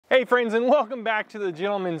Hey friends, and welcome back to the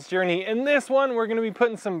Gentleman's Journey. In this one, we're going to be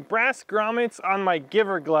putting some brass grommets on my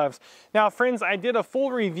Giver gloves. Now friends, I did a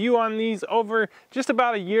full review on these over just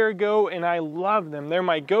about a year ago, and I love them. They're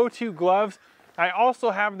my go-to gloves. I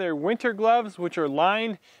also have their winter gloves, which are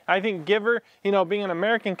lined. I think Giver, being an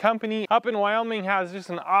American company up in Wyoming, has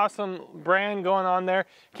just an awesome brand going on there.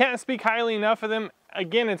 Can't speak highly enough of them.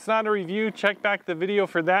 Again, it's not a review. Check back the video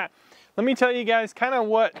for that. Let me tell you guys kind of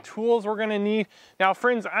what tools we're going to need. Now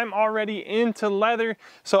friends, I'm already into leather,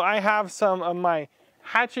 so I have some of my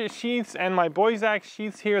hatchet sheaths and my boy's axe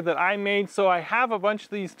sheaths here that I made. So I have a bunch of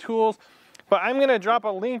these tools, but I'm going to drop a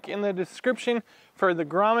link in the description for the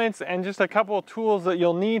grommets and just a couple of tools that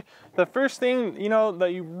you'll need. The first thing,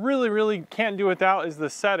 that you really can't do without is the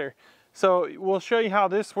setter. So we'll show you how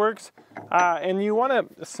this works. And you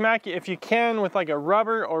want to smack it if you can with like a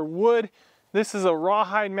rubber or wood. This is a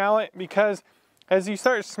rawhide mallet because as you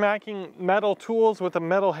start smacking metal tools with a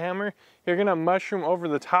metal hammer, you're gonna mushroom over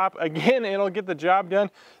the top. Again, it'll get the job done,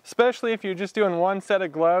 especially if you're just doing one set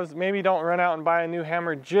of gloves. Maybe don't run out and buy a new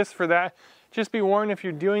hammer just for that. Just be warned, if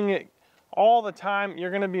you're doing it all the time,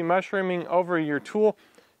 you're gonna be mushrooming over your tool.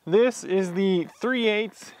 This is the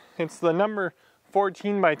 3/8. It's the number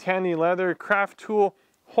 14 by Tandy Leather craft tool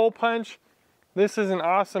hole punch. This is an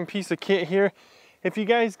awesome piece of kit here. If you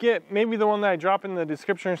guys get maybe the one that I drop in the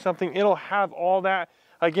description or something, it'll have all that.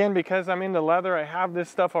 Again, because I'm into leather, I have this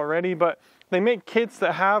stuff already, but they make kits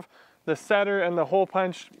that have the setter and the hole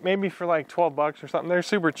punch maybe for like 12 bucks or something. They're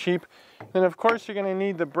super cheap. Then of course you're gonna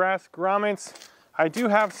need the brass grommets. I do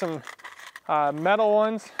have some metal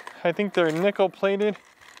ones. I think they're nickel plated.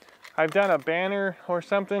 I've done a banner or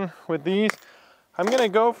something with these. I'm gonna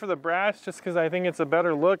go for the brass just because I think it's a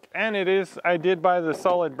better look, and it is. I did buy the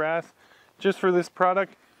solid brass just for this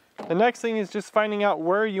product. The next thing is just finding out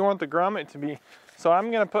where you want the grommet to be. So I'm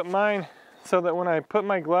gonna put mine so that when I put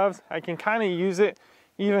my gloves, I can kind of use it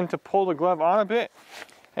even to pull the glove on a bit.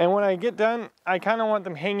 And when I get done, I kind of want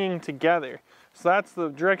them hanging together. So that's the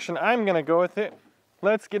direction I'm gonna go with it.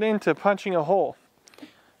 Let's get into punching a hole.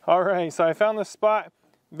 All right, so I found the spot.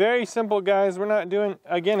 Very simple, guys. We're not doing,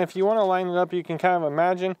 again, if you want to line it up, you can kind of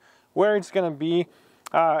imagine where it's gonna be.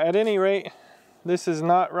 At any rate, this is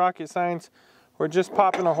not rocket science. We're just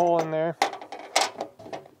popping a hole in there.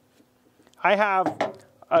 I have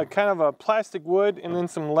a kind of a plastic wood and then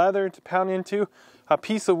some leather to pound into. A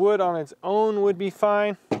piece of wood on its own would be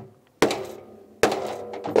fine.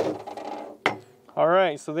 All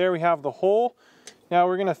right, so there we have the hole. Now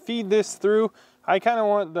we're gonna feed this through. I kind of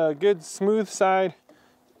want the good smooth side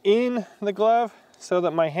in the glove so that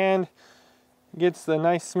my hand gets the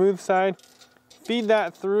nice smooth side. Feed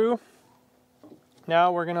that through.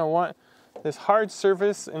 Now we're gonna want this hard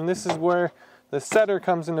surface, and this is where the setter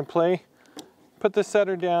comes into play. Put the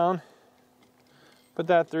setter down, put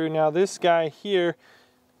that through. Now this guy here,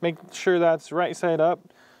 make sure that's right side up.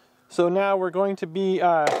 So now we're going to be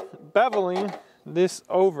beveling this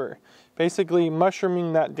over, basically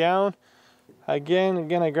mushrooming that down.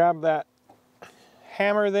 Again, I grab that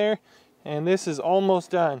hammer there, and this is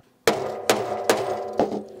almost done.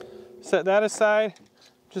 Set that aside.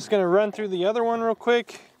 Just gonna run through the other one real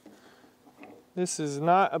quick. This is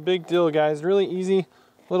not a big deal, guys. Really easy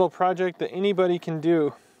little project that anybody can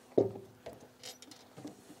do.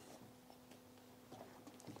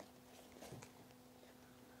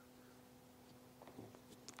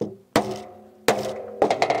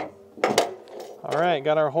 All right,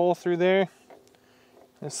 got our hole through there.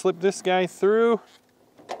 And slip this guy through.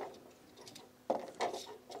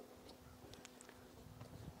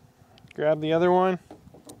 Grab the other one.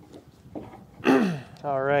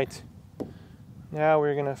 All right, now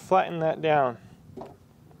we're gonna flatten that down.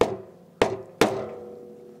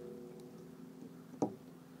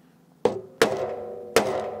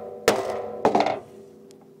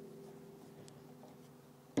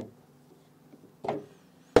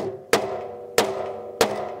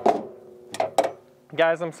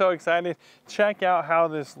 Guys, I'm so excited. Check out how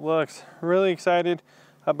this looks. Really excited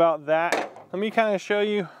about that. Let me kind of show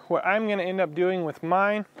you what I'm gonna end up doing with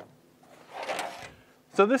mine.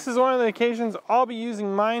 So this is one of the occasions I'll be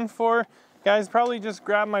using mine for. Guys, probably just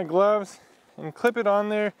grab my gloves and clip it on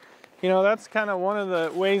there. That's kind of one of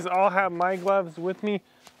the ways I'll have my gloves with me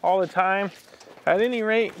all the time. At any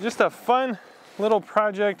rate, just a fun little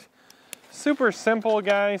project. Super simple,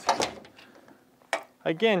 guys.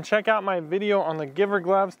 Again, check out my video on the Giver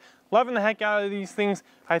gloves. Loving the heck out of these things.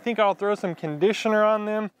 I think I'll throw some conditioner on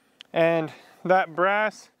them, and that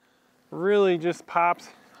brass really just pops.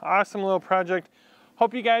 Awesome little project.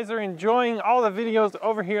 Hope you guys are enjoying all the videos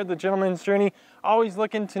over here at the Gentleman's Journey. Always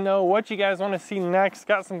looking to know what you guys want to see next.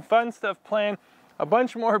 Got some fun stuff planned. a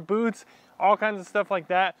bunch more boots, all kinds of stuff like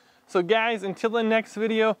that. So guys, until the next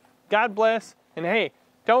video, God bless, and hey,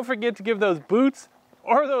 don't forget to give those boots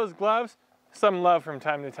or those gloves some love from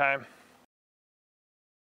time to time.